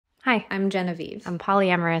Hi, I'm Genevieve. I'm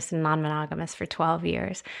polyamorous and non-monogamous for 12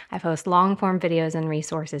 years. I post long-form videos and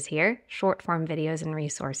resources here, short-form videos and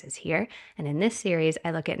resources here, and in this series,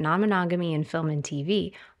 I look at non-monogamy in film and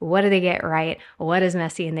TV. What do they get right? What is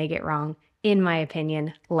messy and they get wrong? In my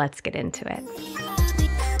opinion, let's get into it.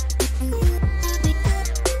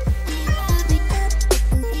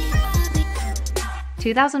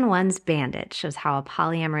 "2001's Bandits" shows how a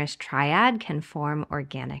polyamorous triad can form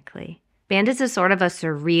organically. Bandits is sort of a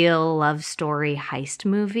surreal love story heist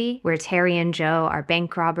movie where Terry and Joe are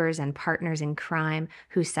bank robbers and partners in crime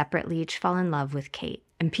who separately each fall in love with Cate.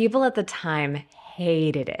 And people at the time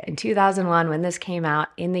hated it. In 2001, when this came out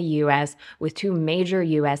in the US with two major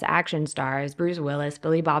US action stars, Bruce Willis,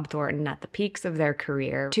 Billy Bob Thornton, at the peaks of their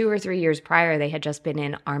career. 2 or 3 years prior, they had just been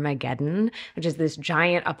in Armageddon, which is this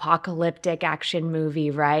giant apocalyptic action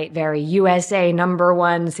movie, right? Very USA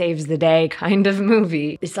 #1 saves the day kind of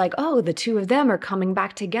movie. It's like, oh, the two of them are coming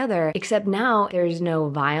back together. Except now there's no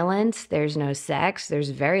violence, there's no sex, there's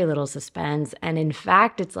very little suspense. And in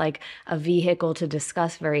fact, it's like a vehicle to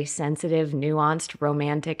discuss very sensitive, nuanced,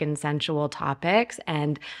 romantic and sensual topics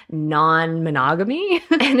and non-monogamy.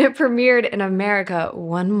 And it premiered in America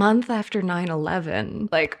 1 month after 9/11.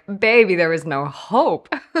 Like, baby, there was no hope.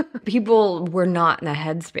 People were not in the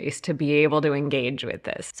headspace to be able to engage with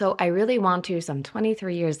this. So I really want to, some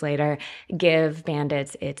 23 years later, give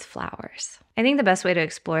Bandits its flowers. I think the best way to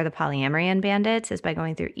explore the polyamory in Bandits is by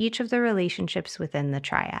going through each of the relationships within the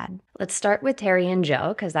triad. Let's start with Terry and Joe,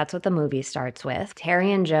 because that's what the movie starts with.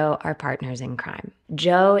 Terry and Joe are partners in crime.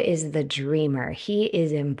 Joe is the dreamer. He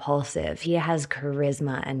is impulsive. He has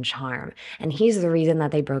charisma and charm. And he's the reason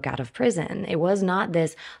that they broke out of prison. It was not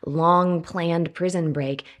this long planned prison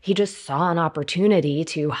break. He just saw an opportunity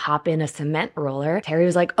to hop in a cement roller. Terry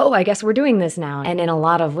was like, oh, I guess we're doing this now. And in a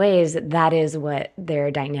lot of ways, that is what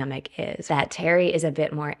their dynamic is. That Terry is a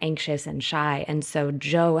bit more anxious and shy. And so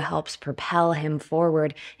Joe helps propel him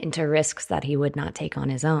forward into risks that he would not take on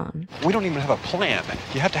his own. We don't even have a plan.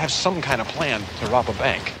 You have to have some kind of plan to rob a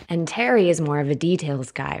bank. And Terry is more of a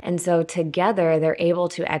details guy. And so together they're able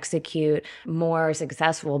to execute more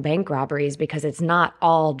successful bank robberies because it's not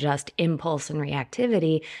all just impulse and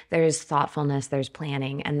reactivity. There's thoughtfulness, there's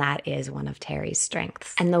planning, and that is one of Terry's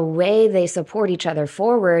strengths. And the way they support each other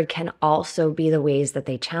forward can also be the ways that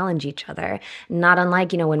they challenge each other. Not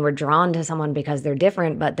unlike, when we're drawn to someone because they're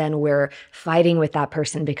different, but then we're fighting with that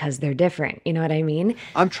person because they're different. You know what I mean?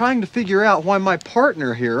 I'm trying to figure out why my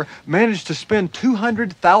partner here managed to spend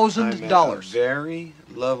 $200,000. Very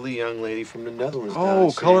lovely young lady from the Netherlands.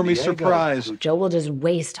 Oh, color me surprised. Joe will just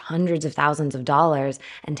waste hundreds of thousands of dollars.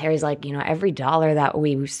 And Terry's like, every dollar that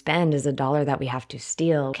we spend is a dollar that we have to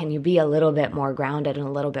steal. Can you be a little bit more grounded and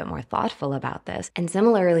a little bit more thoughtful about this? And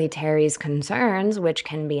similarly, Terry's concerns, which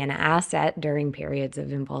can be an asset during periods of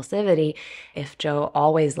impulsivity. If Joe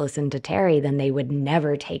always listened to Terry, then they would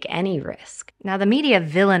never take any risk. Now, the media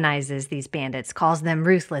villainizes these bandits, calls them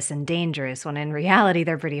ruthless and dangerous, when in reality,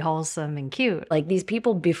 they're pretty wholesome and cute. Like, these people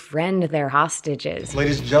befriend their hostages.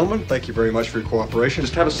 Ladies and gentlemen, thank you very much for your cooperation.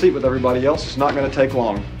 Just have a seat with everybody else. It's not going to take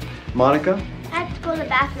long. Monica? I have to go to the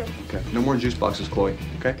bathroom. Okay, no more juice boxes, Chloe.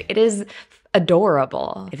 Okay? It is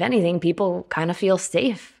adorable. If anything, people kind of feel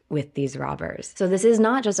safe with these robbers. So this is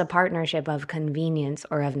not just a partnership of convenience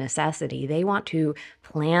or of necessity. They want to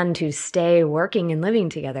plan to stay working and living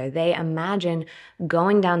together. They imagine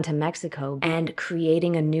going down to Mexico and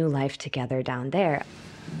creating a new life together down there.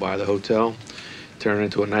 Buy the hotel, turn it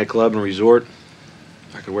into a nightclub and resort.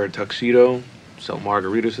 I could wear a tuxedo, sell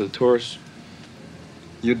margaritas to the tourists.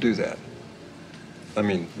 You'd do that. I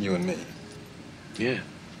mean, you and me. Yeah.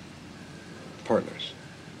 Partners.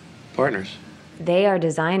 Partners. They are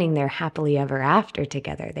designing their happily ever after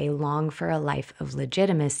together. They long for a life of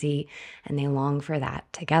legitimacy, and they long for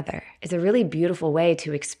that together. It's a really beautiful way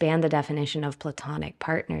to expand the definition of platonic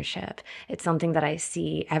partnership. It's something that I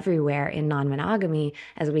see everywhere in non-monogamy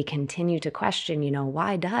as we continue to question,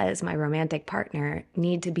 why does my romantic partner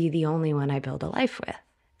need to be the only one I build a life with?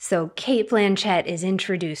 So Cate Blanchett is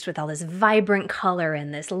introduced with all this vibrant color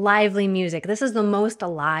and this lively music. This is the most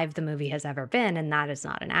alive the movie has ever been, and that is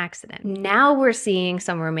not an accident. Now we're seeing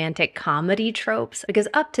some romantic comedy tropes, because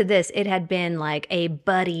up to this, it had been like a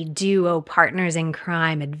buddy duo partners in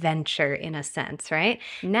crime adventure in a sense, right?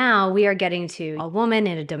 Now we are getting to a woman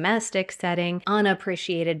in a domestic setting,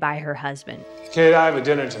 unappreciated by her husband. Kate, I have a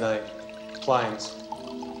dinner tonight. Clients.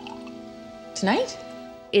 Tonight?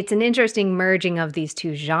 it's an interesting merging of these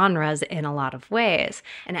two genres in a lot of ways.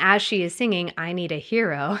 And as she is singing, I Need a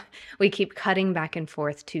Hero, we keep cutting back and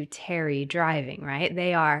forth to Terry driving, right?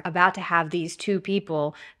 They are about to have these two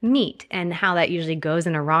people meet, and how that usually goes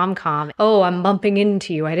in a rom-com. Oh, I'm bumping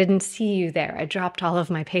into you. I didn't see you there. I dropped all of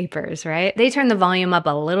my papers, right? They turn the volume up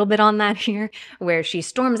a little bit on that here, where she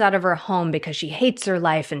storms out of her home because she hates her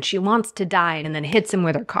life and she wants to die, and then hits him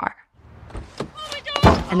with her car.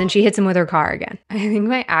 And then she hits him with her car again. I think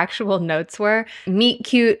my actual notes were, meet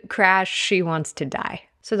cute, crash, she wants to die.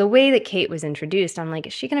 So the way that Cate was introduced, I'm like,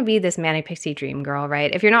 is she going to be this manic pixie dream girl,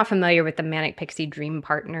 right? If you're not familiar with the manic pixie dream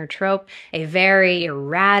partner trope, a very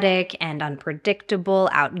erratic and unpredictable,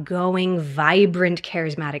 outgoing, vibrant,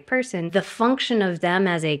 charismatic person, the function of them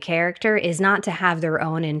as a character is not to have their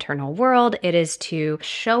own internal world. It is to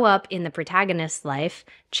show up in the protagonist's life,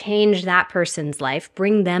 change that person's life,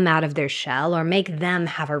 bring them out of their shell, or make them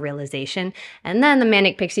have a realization, and then the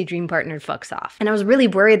manic pixie dream partner fucks off. And I was really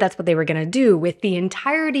worried that's what they were gonna do with the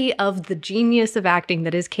entirety of the genius of acting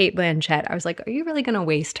that is Cate Blanchett. I was like, are you really gonna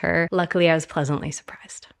waste her? Luckily, I was pleasantly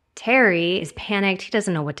surprised. Terry is panicked. He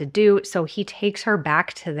doesn't know what to do, so he takes her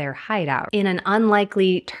back to their hideout. In an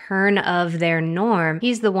unlikely turn of their norm,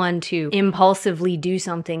 he's the one to impulsively do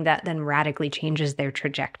something that then radically changes their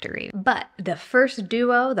trajectory. But the first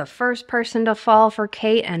duo, the first person to fall for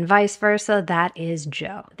Cate and vice versa, that is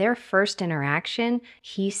Joe. Their first interaction,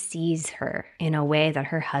 he sees her in a way that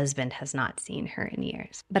her husband has not seen her in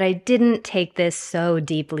years. But I didn't take this so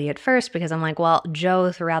deeply at first because I'm like, well,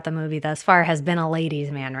 Joe throughout the movie thus far has been a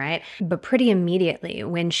ladies' man, right? But pretty immediately,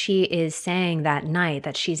 when she is saying that night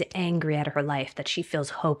that she's angry at her life, that she feels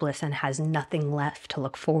hopeless and has nothing left to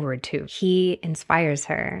look forward to, he inspires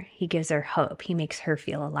her. He gives her hope. He makes her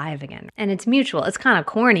feel alive again. And it's mutual. It's kind of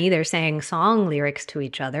corny. They're saying song lyrics to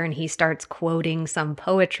each other, and he starts quoting some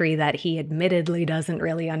poetry that he admittedly doesn't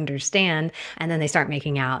really understand. And then they start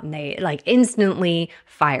making out, and they like instantly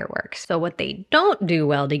fireworks. So what they don't do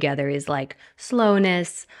well together is like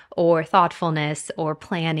slowness or thoughtfulness or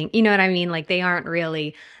planning. You know what I mean? Like they aren't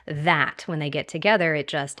really that when they get together. It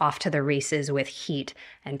just off to the races with heat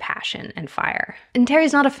and passion and fire. And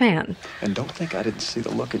Terry's not a fan. And don't think I didn't see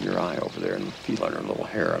the look in your eye over there and the feel on her little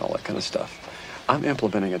hair and all that kind of stuff. I'm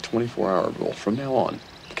implementing a 24-hour rule from now on,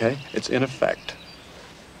 okay? It's in effect.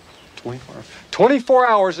 24 hours. 24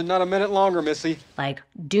 hours and not a minute longer, Missy. Like,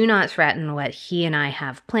 do not threaten what he and I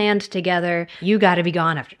have planned together. You got to be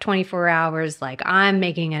gone after 24 hours. Like, I'm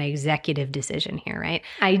making an executive decision here, right?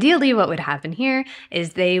 Ideally, what would happen here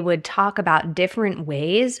is they would talk about different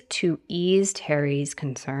ways to ease Terry's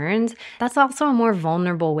concerns. That's also a more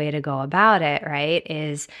vulnerable way to go about it, right?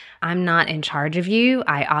 Is I'm not in charge of you.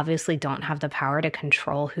 I obviously don't have the power to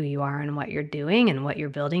control who you are and what you're doing and what you're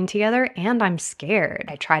building together. And I'm scared.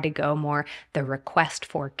 I try to go more the request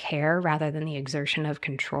for care rather than the exertion of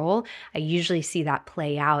control. I usually see that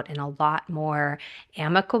play out in a lot more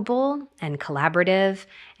amicable and collaborative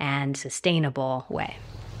and sustainable way.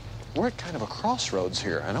 We're at kind of a crossroads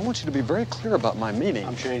here, and I want you to be very clear about my meaning.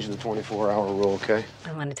 I'm changing the 24-hour rule, okay?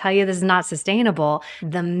 I want to tell you this is not sustainable.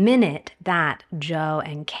 The minute that Joe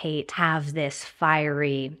and Cate have this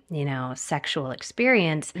fiery, sexual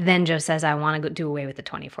experience, then Joe says, I want to do away with the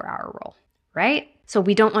 24-hour rule, right? So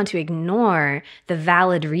we don't want to ignore the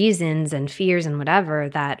valid reasons and fears and whatever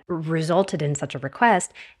that resulted in such a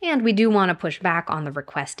request. And we do want to push back on the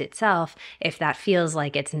request itself if that feels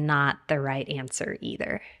like it's not the right answer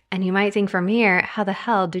either. And you might think from here, how the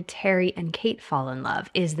hell do Terry and Cate fall in love?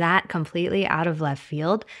 Is that completely out of left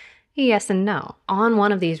field? Yes and no. On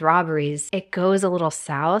one of these robberies, it goes a little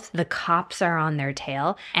south. The cops are on their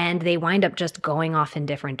tail, and they wind up just going off in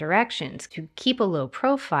different directions. To keep a low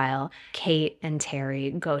profile, Cate and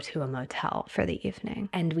Terry go to a motel for the evening,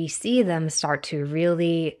 and we see them start to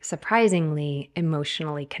really, surprisingly,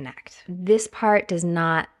 emotionally connect. This part does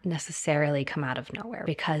not necessarily come out of nowhere,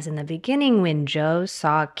 because in the beginning, when Joe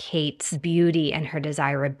saw Cate's beauty and her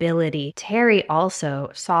desirability, Terry also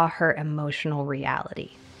saw her emotional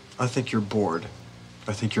reality. I think you're bored.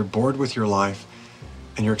 I think you're bored with your life,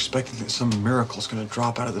 and you're expecting that some miracle's going to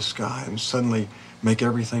drop out of the sky and suddenly make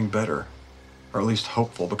everything better, or at least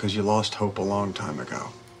hopeful, because you lost hope a long time ago.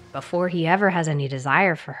 Before he ever has any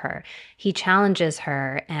desire for her, he challenges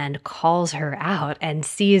her and calls her out and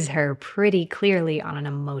sees her pretty clearly on an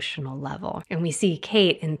emotional level. And we see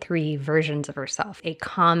Cate in 3 versions of herself. A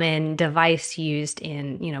common device used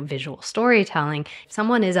in, visual storytelling. If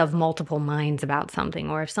someone is of multiple minds about something,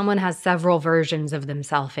 or if someone has several versions of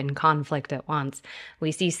themselves in conflict at once,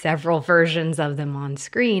 we see several versions of them on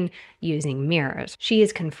screen using mirrors. She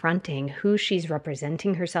is confronting who she's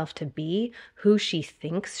representing herself to be, who she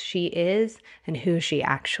thinks she is and who she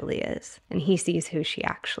actually is. And he sees who she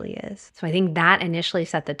actually is. So I think that initially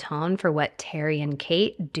set the tone for what Terry and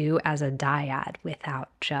Cate do as a dyad without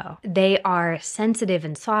Joe. They are sensitive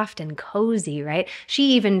and soft and cozy, right?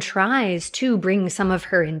 She even tries to bring some of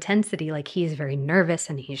her intensity, like he's very nervous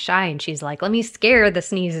and he's shy, and she's like, let me scare the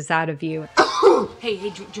sneezes out of you. Hey,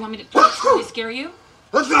 do you want me to scare you?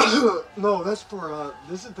 No, that's for,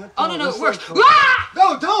 this is that. Oh, no, it works.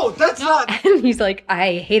 No, don't, that's not. And he's like,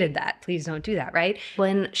 I hated that. Please don't do that, right?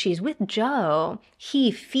 When she's with Joe,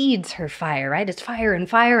 he feeds her fire, right? It's fire,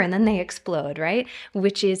 and then they explode, right?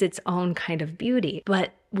 Which is its own kind of beauty.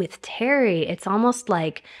 But with Terry, it's almost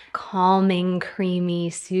like calming, creamy,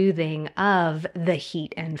 soothing of the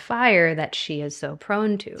heat and fire that she is so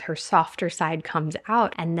prone to. Her softer side comes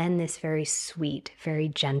out, and then this very sweet, very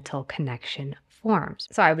gentle connection forms.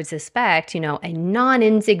 So I would suspect, a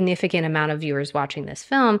non-insignificant amount of viewers watching this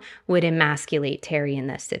film would emasculate Terry in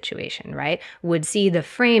this situation, right? Would see the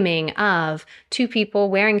framing of two people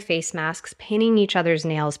wearing face masks, painting each other's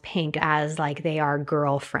nails pink as like they are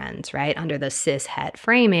girlfriends, right? Under the cis-het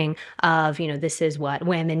framing of, this is what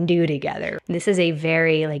women do together. This is a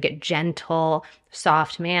very gentle,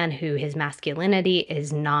 soft man who his masculinity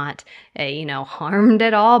is not, harmed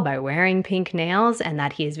at all by wearing pink nails, and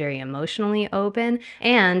that he is very emotionally open.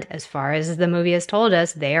 And as far as the movie has told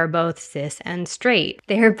us, they are both cis and straight.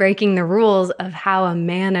 They are breaking the rules of how a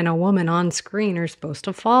man and a woman on screen are supposed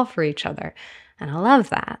to fall for each other. And I love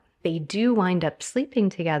that. They do wind up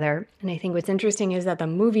sleeping together, and I think what's interesting is that the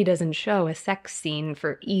movie doesn't show a sex scene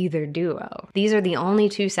for either duo. These are the only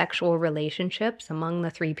two sexual relationships among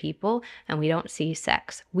the three people, and we don't see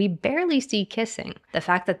sex. We barely see kissing. The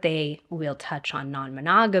fact that they will touch on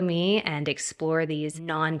non-monogamy and explore these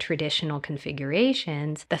non-traditional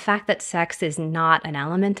configurations, the fact that sex is not an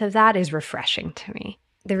element of that is refreshing to me.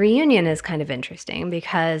 The reunion is kind of interesting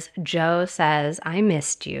because Joe says, I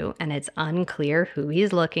missed you, and it's unclear who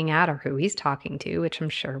he's looking at or who he's talking to, which I'm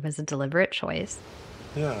sure was a deliberate choice.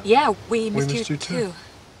 Yeah, we missed you too.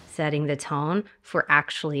 Setting the tone for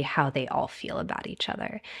actually how they all feel about each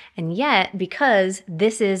other. And yet, because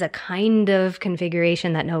this is a kind of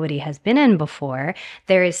configuration that nobody has been in before,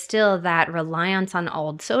 there is still that reliance on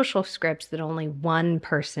old social scripts that only one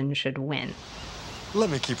person should win. Let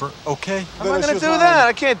me keep her, okay? I'm not gonna do that.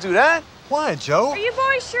 I can't do that. Why, Joe? Are you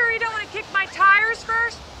boys sure you don't want to kick my tires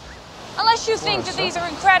first? Unless you think that these are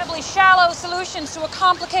incredibly shallow solutions to a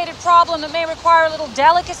complicated problem that may require a little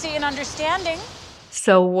delicacy and understanding.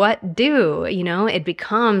 So what do? It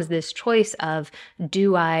becomes this choice of,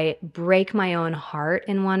 do I break my own heart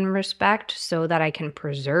in one respect so that I can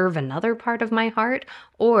preserve another part of my heart?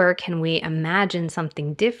 Or can we imagine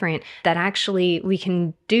something different that actually we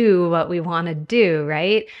can do what we want to do,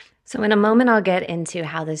 right? So in a moment, I'll get into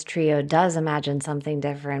how this trio does imagine something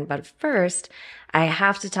different. But first, I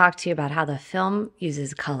have to talk to you about how the film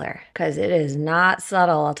uses color, because it is not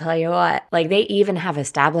subtle, I'll tell you what. They even have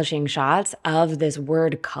establishing shots of this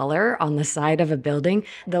word color on the side of a building.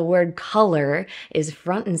 The word color is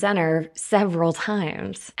front and center several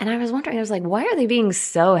times. And I was wondering, why are they being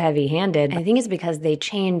so heavy-handed? I think it's because they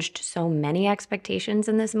changed so many expectations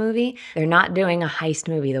in this movie. They're not doing a heist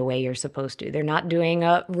movie the way you're supposed to. They're not doing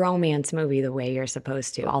a romance movie the way you're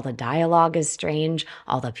supposed to. All the dialogue is strange.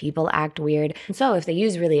 All the people act weird. So if they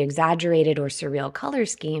use really exaggerated or surreal color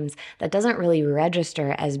schemes, that doesn't really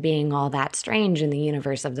register as being all that strange in the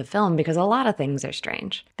universe of the film, because a lot of things are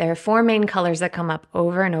strange. There are four main colors that come up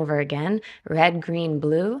over and over again: red, green,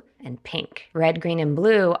 blue, and pink. Red, green, and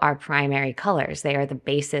blue are primary colors. They are the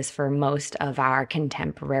basis for most of our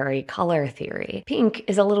contemporary color theory. Pink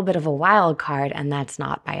is a little bit of a wild card, and that's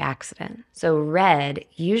not by accident. So red,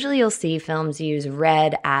 usually you'll see films use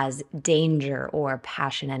red as danger or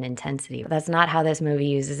passion and intensity. But that's not how this movie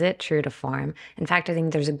uses it, true to form. In fact, I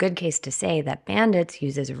think there's a good case to say that Bandits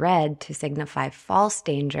uses red to signify false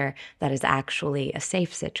danger that is actually a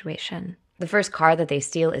safe situation. The first car that they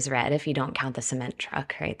steal is red, if you don't count the cement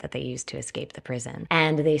truck, right, that they use to escape the prison.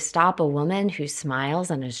 And they stop a woman who smiles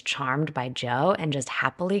and is charmed by Joe and just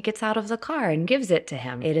happily gets out of the car and gives it to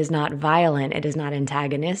him. It is not violent. It is not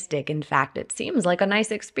antagonistic. In fact, it seems like a nice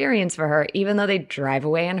experience for her, even though they drive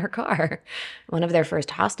away in her car. One of their first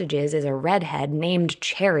hostages is a redhead named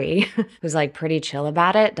Cherry, who's pretty chill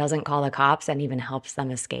about it, doesn't call the cops, and even helps them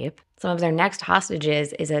escape. Some of their next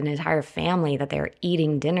hostages is an entire family that they're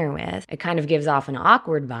eating dinner with. It kind of gives off an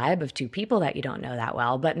awkward vibe of two people that you don't know that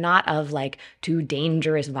well, but not of like two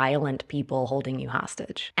dangerous, violent people holding you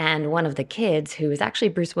hostage. And one of the kids, who is actually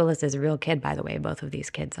Bruce Willis's real kid, by the way, both of these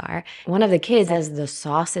kids are, one of the kids says the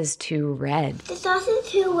sauce is too red. The sauce is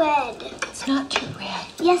too red. It's not too red.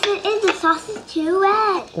 Yes, it is. The sauce is too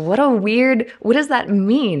red. What does that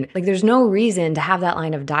mean? Like, there's no reason to have that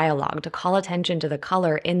line of dialogue, to call attention to the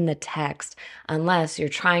color in the text, unless you're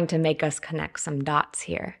trying to make us connect some dots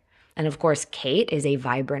here. And of course, Cate is a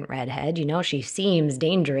vibrant redhead. You know, she seems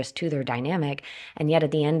dangerous to their dynamic, and yet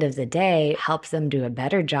at the end of the day, helps them do a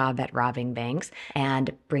better job at robbing banks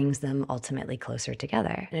and brings them ultimately closer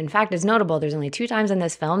together. And in fact, it's notable, there's only 2 times in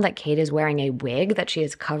this film that Cate is wearing a wig that she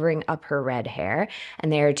is covering up her red hair,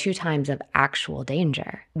 and there are 2 times of actual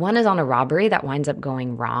danger. One is on a robbery that winds up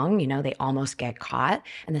going wrong. You know, they almost get caught.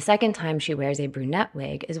 And the second time she wears a brunette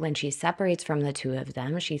wig is when she separates from the 2 of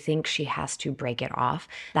them. She thinks she has to break it off.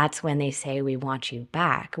 That's when they say, "We want you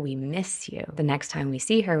back, we miss you." The next time we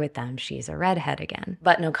see her with them, she's a redhead again.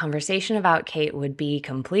 But no conversation about Cate would be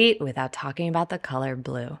complete without talking about the color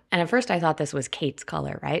blue. And at first I thought this was Cate's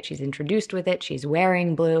color, right? She's introduced with it, she's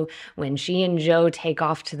wearing blue. When she and Joe take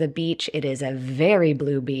off to the beach, it is a very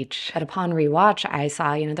blue beach. But upon rewatch, I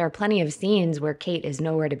saw, there are plenty of scenes where Cate is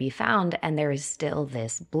nowhere to be found and there is still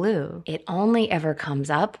this blue. It only ever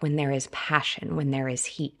comes up when there is passion, when there is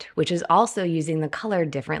heat, which is also using the color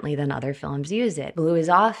differently than other films use it. Blue is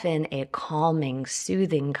often a calming,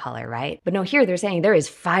 soothing color, right? But no, here they're saying there is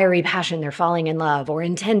fiery passion, they're falling in love, or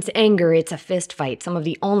intense anger, it's a fist fight. Some of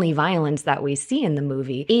the only violence that we see in the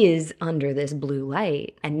movie is under this blue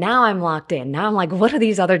light. And now I'm locked in. Now I'm like, what do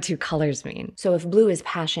these other 2 colors mean? So if blue is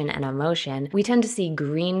passion and emotion, we tend to see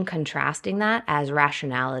green contrasting that as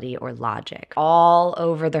rationality or logic all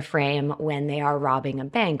over the frame when they are robbing a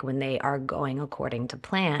bank, when they are going according to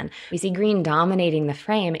plan. We see green dominating the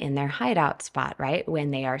frame in their hideout spot, right? When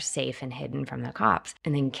they are safe and hidden from the cops.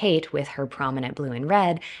 And then Cate, with her prominent blue and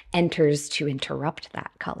red, enters to interrupt that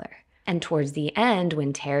color. And towards the end,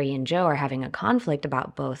 when Terry and Joe are having a conflict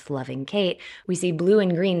about both loving Cate, we see blue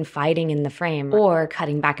and green fighting in the frame, or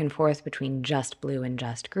cutting back and forth between just blue and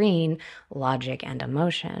just green, logic and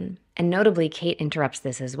emotion. And notably, Cate interrupts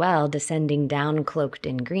this as well, descending down cloaked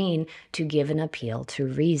in green to give an appeal to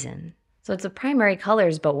reason. So it's the primary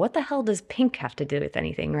colors, but what the hell does pink have to do with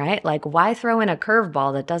anything, right? Like, why throw in a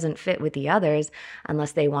curveball that doesn't fit with the others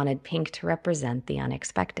unless they wanted pink to represent the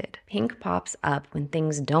unexpected? Pink pops up when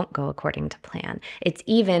things don't go according to plan. It's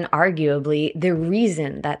even arguably the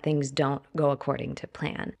reason that things don't go according to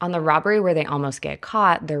plan. On the robbery where they almost get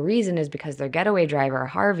caught, the reason is because their getaway driver,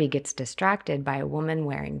 Harvey, gets distracted by a woman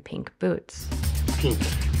wearing pink boots. Pink.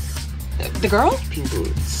 The girl? Pink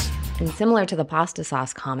boots. And similar to the pasta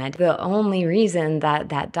sauce comment, the only reason that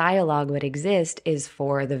that dialogue would exist is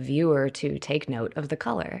for the viewer to take note of the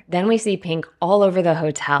color. Then we see pink all over the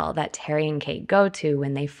hotel that Terry and Cate go to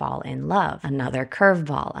when they fall in love. Another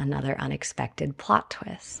curveball, another unexpected plot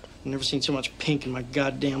twist. I've never seen so much pink in my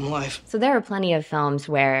goddamn life. So there are plenty of films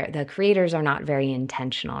where the creators are not very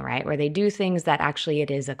intentional, right? Where they do things that actually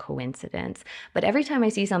it is a coincidence. But every time I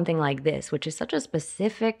see something like this, which is such a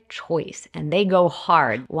specific choice, and they go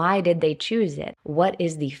hard, why did they choose it? What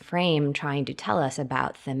is the frame trying to tell us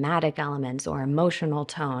about thematic elements or emotional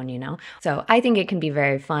tone, So I think it can be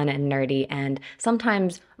very fun and nerdy, and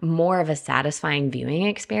sometimes more of a satisfying viewing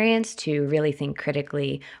experience to really think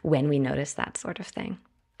critically when we notice that sort of thing.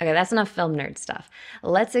 Okay, that's enough film nerd stuff.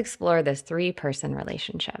 Let's explore this 3-person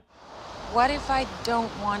relationship. What if I don't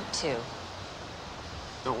want to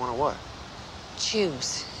Don't want to what?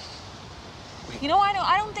 choose?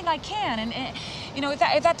 I don't think I can. And,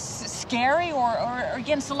 if that's scary or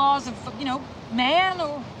against the laws of, man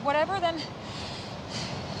or whatever, then...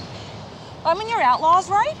 you're outlaws,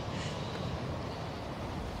 right?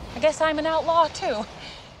 I guess I'm an outlaw, too.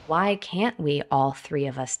 Why can't we, all 3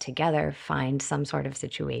 of us together, find some sort of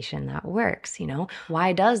situation that works,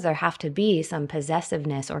 Why does there have to be some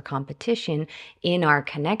possessiveness or competition in our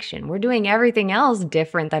connection? We're doing everything else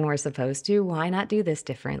different than we're supposed to. Why not do this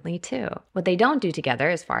differently too? What they don't do together,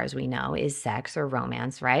 as far as we know, is sex or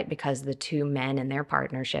romance, right? Because the 2 men in their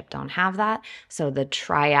partnership don't have that, so the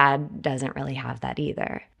triad doesn't really have that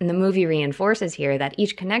either. And the movie reinforces here that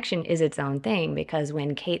each connection is its own thing, because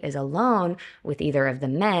when Cate is alone with either of the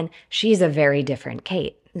men, again, she's a very different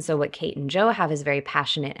Cate. And so what Cate and Joe have is very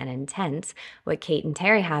passionate and intense. What Cate and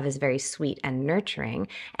Terry have is very sweet and nurturing.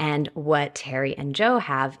 And what Terry and Joe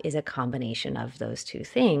have is a combination of those two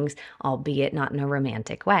things, albeit not in a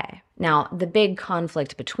romantic way. Now, the big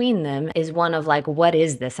conflict between them is one of like, what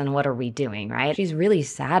is this and what are we doing, right? She's really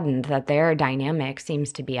saddened that their dynamic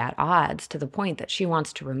seems to be at odds to the point that she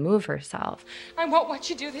wants to remove herself. I won't let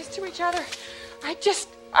you do this to each other.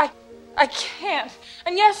 I can't.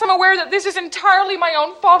 And yes, I'm aware that this is entirely my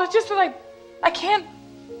own fault. It's just that I can't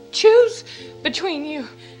choose between you.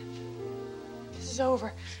 This is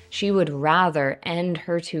over. She would rather end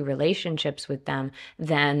her two relationships with them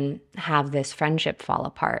than have this friendship fall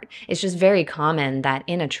apart. It's just very common that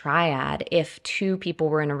in a triad, if two people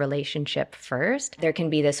were in a relationship first, there can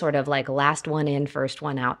be this sort of like last one in, first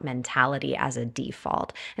one out mentality as a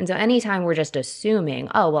default. And so anytime we're just assuming,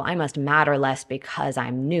 oh, well, I must matter less because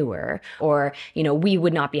I'm newer, or, you know, we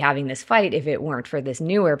would not be having this fight if it weren't for this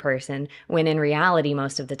newer person, when in reality,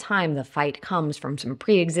 most of the time, the fight comes from some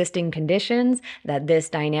pre-existing conditions that this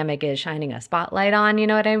dynamic is shining a spotlight on, you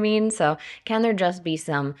know what I mean? So can there just be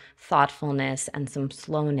some thoughtfulness and some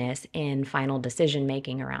slowness in final decision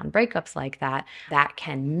making around breakups like that that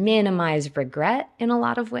can minimize regret in a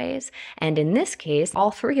lot of ways? And in this case, all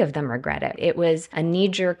three of them regret it. It was a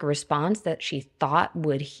knee-jerk response that she thought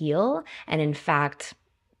would heal, and in fact,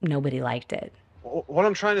 nobody liked it. What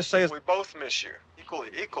I'm trying to say is we both miss you equally.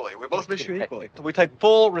 We both miss you equally. We take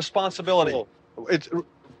full responsibility. It's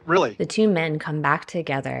really. The two men come back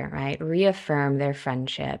together, right? Reaffirm their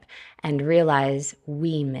friendship and realize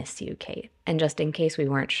we miss you, Cate. And just in case we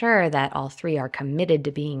weren't sure that all three are committed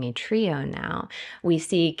to being a trio now, we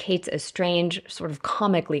see Kate's estranged, sort of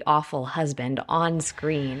comically awful husband on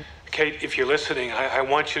screen. Cate, if you're listening, I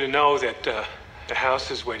want you to know that the house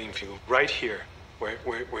is waiting for you right here,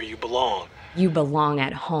 where you belong. You belong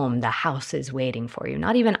at home. The house is waiting for you.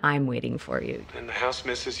 Not even I'm waiting for you. And the house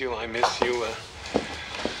misses you. I miss you.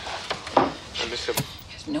 I miss him.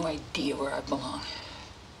 He has no idea where I belong.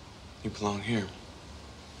 You belong here.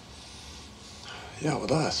 Yeah,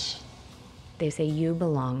 with us. They say you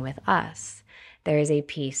belong with us. There is a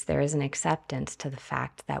peace, there is an acceptance to the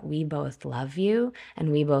fact that we both love you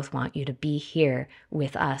and we both want you to be here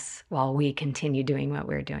with us while we continue doing what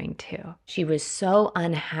we're doing too. She was so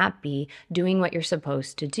unhappy doing what you're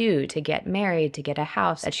supposed to do, to get married, to get a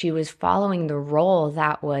house, that she was following the role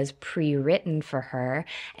that was pre-written for her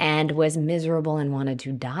and was miserable and wanted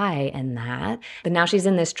to die in that. But now she's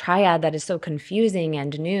in this triad that is so confusing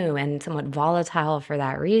and new and somewhat volatile for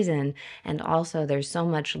that reason. And also there's so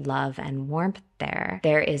much love and warmth there.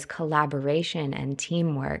 There is collaboration and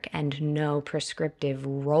teamwork and no prescriptive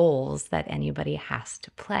roles that anybody has to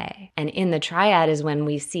play. And in the triad is when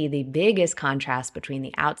we see the biggest contrast between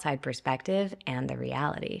the outside perspective and the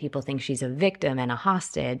reality. People think she's a victim and a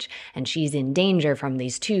hostage, and she's in danger from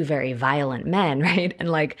these two very violent men, right? And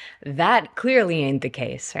like, that clearly ain't the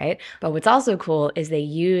case, right? But what's also cool is they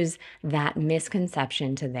use that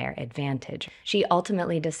misconception to their advantage. She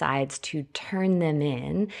ultimately decides to turn them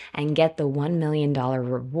in and get the $1 million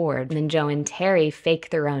reward. And then Joe and Terry fake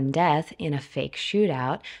their own death in a fake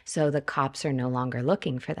shootout, so the cops are no longer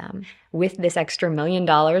looking for them. With this extra $1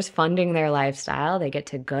 million funding their lifestyle, they get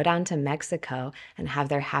to go down to Mexico and have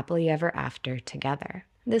their happily ever after together.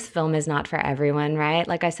 This film is not for everyone, right?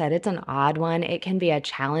 Like I said, it's an odd one. It can be a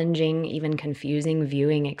challenging, even confusing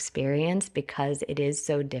viewing experience because it is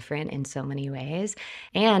so different in so many ways.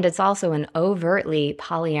 And it's also an overtly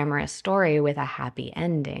polyamorous story with a happy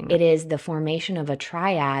ending. It is the formation of a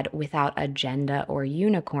triad without agenda or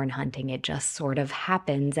unicorn hunting. It just sort of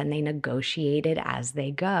happens and they negotiate it as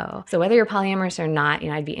they go. So whether you're polyamorous or not,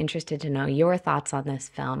 I'd be interested to know your thoughts on this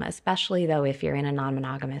film, especially though if you're in a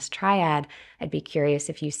non-monogamous triad, I'd be curious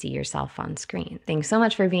if you see yourself on screen. Thanks so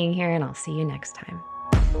much for being here, and I'll see you next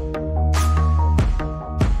time.